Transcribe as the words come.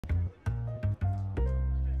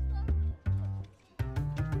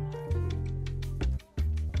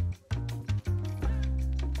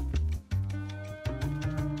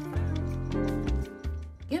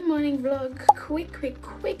morning vlog.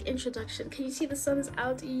 Quick introduction. Can you see the sun is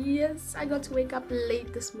out? Yes, I got to wake up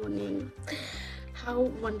late this morning. How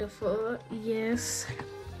wonderful. Yes,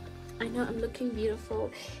 I know I'm looking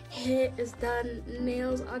beautiful. Hair is done,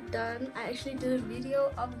 nails are done. I actually did a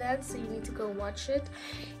video of that, so you need to go watch it.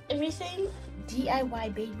 Everything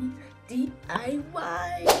DIY, baby,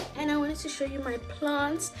 DIY. And I wanted to show you my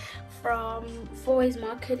plants from Fourways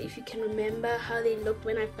Market, if you can remember how they looked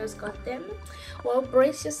when I first got them. Well,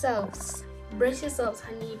 brace yourselves,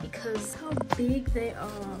 honey, because how big they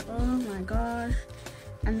are. Oh my gosh.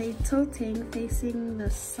 And they're tilting facing the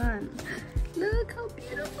sun. Look how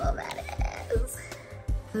beautiful that is.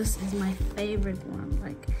 This is my favorite one.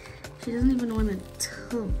 Like, she doesn't even want to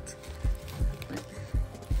tilt. But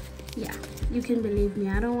yeah, you can believe me,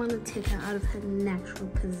 I don't want to take her out of her natural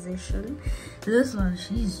position. This one,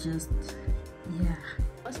 she's just, yeah.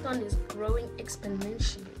 First one is growing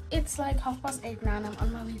exponentially. It's like 8:30 now and I'm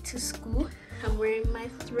on my way to school. I'm wearing my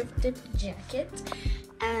thrifted jacket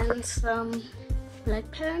and some black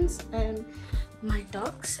pants and my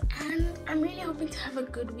dogs, and I'm really hoping to have a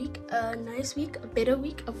good week, a nice week, a better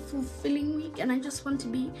week, a fulfilling week, and I just want to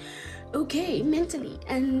be okay mentally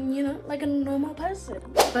and, you know, like a normal person.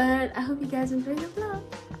 But I hope you guys enjoy the vlog.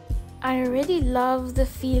 I already love the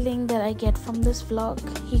feeling that I get from this vlog.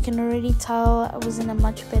 You can already tell I was in a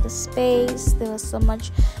much better space. There was so much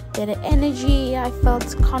better energy. I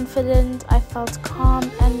felt confident, I felt calm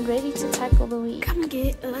and ready to tackle the week. Come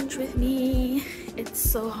get lunch with me. It's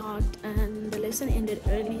so hot and the lesson ended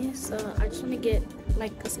early, so I just want to get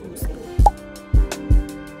like a samosa.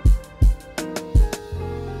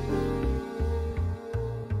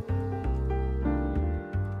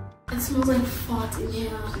 It smells like fart in here.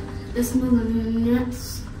 It smells like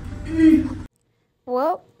nuts.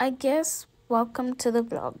 Well, I guess welcome to the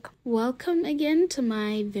vlog. Welcome again to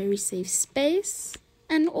my very safe space.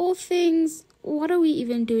 And all things, what are we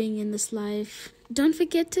even doing in this life? Don't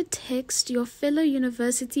forget to text your fellow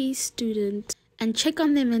university student and check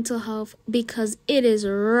on their mental health because it is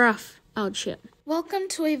rough out here. Welcome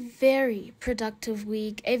to a very productive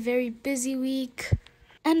week, a very busy week.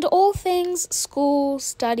 And all things school,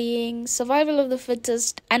 studying, survival of the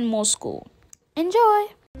fittest, and more school.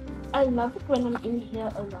 Enjoy! I love it when I'm in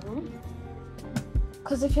here alone,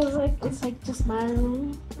 because it feels like it's like just my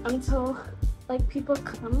room until like people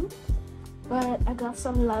come. But I got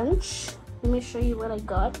some lunch. Let me show you what I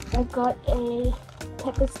got. I got a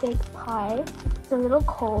pepper steak pie. It's a little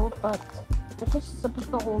cold, but it's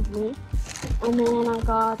supposed to hold me. And then I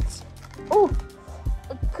got a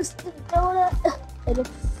custard donut. It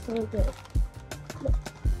looks so good. Look.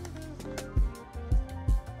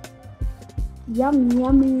 Yummy.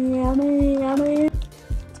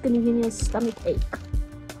 It's gonna give me a stomach ache.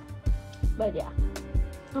 But yeah,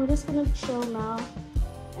 I'm just gonna chill now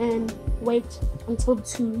and wait until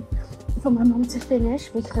 2 for my mom to finish,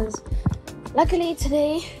 because luckily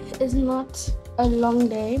today is not a long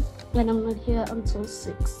day and I'm not here until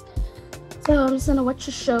 6. So I'm just gonna watch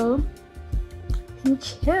a show and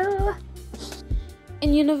chill.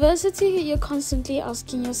 In university, you're constantly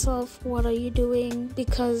asking yourself, what are you doing?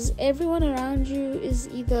 Because everyone around you is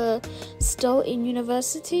either still in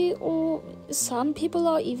university or some people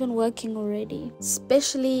are even working already.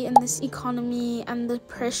 Especially in this economy and the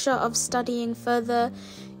pressure of studying further,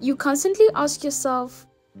 you constantly ask yourself,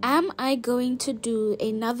 am I going to do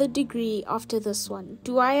another degree after this one?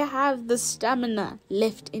 Do I have the stamina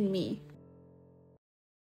left in me?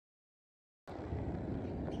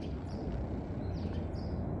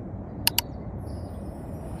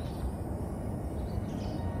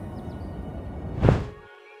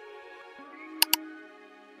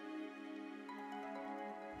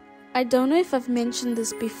 I don't know if I've mentioned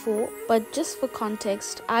this before, but just for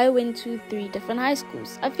context, I went to 3 different high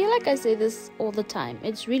schools. I feel like I say this all the time.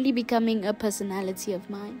 It's really becoming a personality of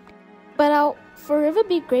mine. But I'll forever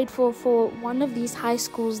be grateful for one of these high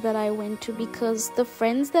schools that I went to, because the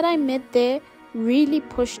friends that I met there really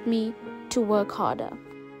pushed me to work harder.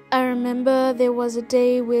 I remember there was a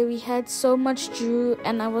day where we had so much due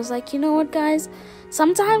and I was like, you know what guys,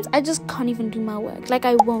 sometimes I just can't even do my work. Like,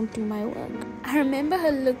 I won't do my work. I remember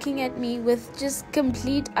her looking at me with just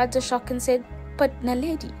complete utter shock and said, but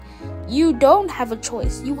Naledi, you don't have a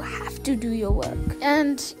choice. You have to do your work.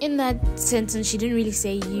 And in that sentence, she didn't really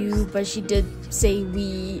say you, but she did say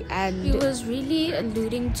we. And it was really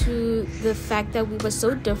alluding to the fact that we were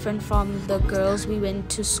so different from the girls we went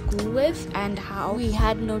to school with and how we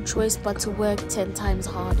had no choice but to work 10 times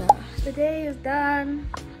harder. The day is done.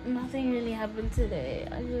 Nothing really happened today.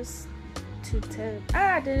 I just tutored.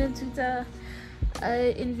 I didn't tutor.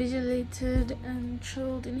 I invigilated and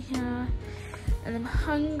chilled in here. and I'm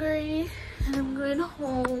hungry and I'm going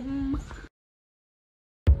home.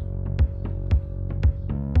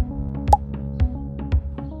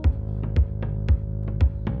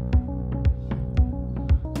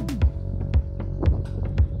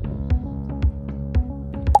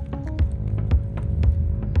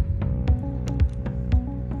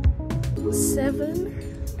 Seven,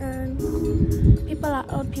 and people are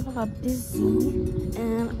out, people are busy,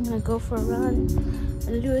 and I'm gonna go for a run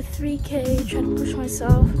and do a 3K, try to push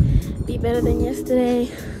myself, be better than yesterday.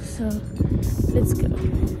 So let's go.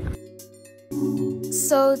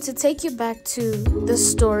 So to take you back to the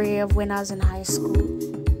story of when I was in high school,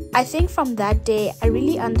 I think from that day I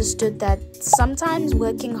really understood that sometimes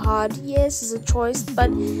working hard, yes, is a choice, but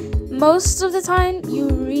most of the time you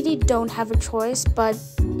really don't have a choice. But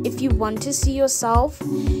if you want to see yourself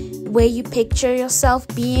where you picture yourself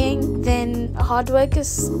being, then hard work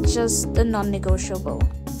is just a non-negotiable.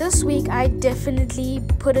 This week I definitely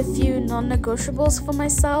put a few non-negotiables for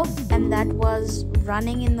myself, and that was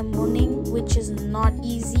running in the morning, which is not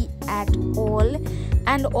easy at all,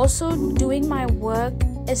 and also doing my work,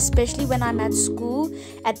 especially when I'm at school,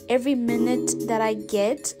 at every minute that I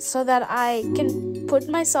get, so that I can put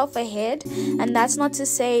myself ahead. And that's not to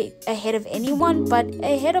say ahead of anyone, but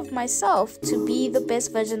ahead of myself, to be the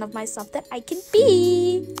best version of myself that I can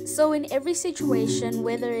be. So in every situation,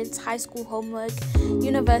 whether it's high school homework,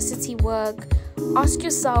 university work, ask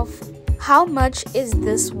yourself, how much is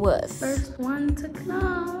this worth? First one to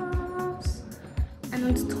class, and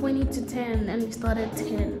it's 20 to 10, and we start at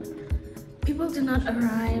 10. People do not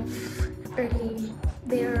arrive early.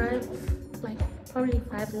 They arrive like probably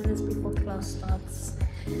 5 minutes before class starts.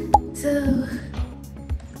 So,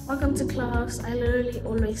 welcome to class. I literally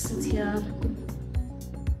always sit here.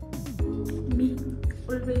 Me,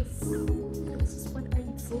 always. This is what I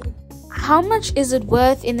do. How much is it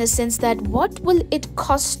worth, in the sense that what will it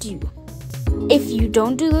cost you? If you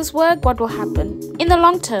don't do this work, what will happen in the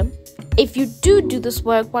long term? If you do this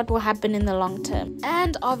work, what will happen in the long term?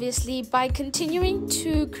 And obviously, by continuing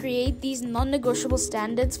to create these non-negotiable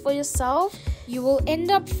standards for yourself, you will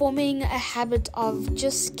end up forming a habit of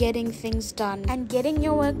just getting things done. And getting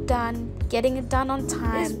your work done, getting it done on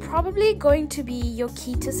time, is probably going to be your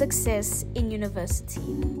key to success in university.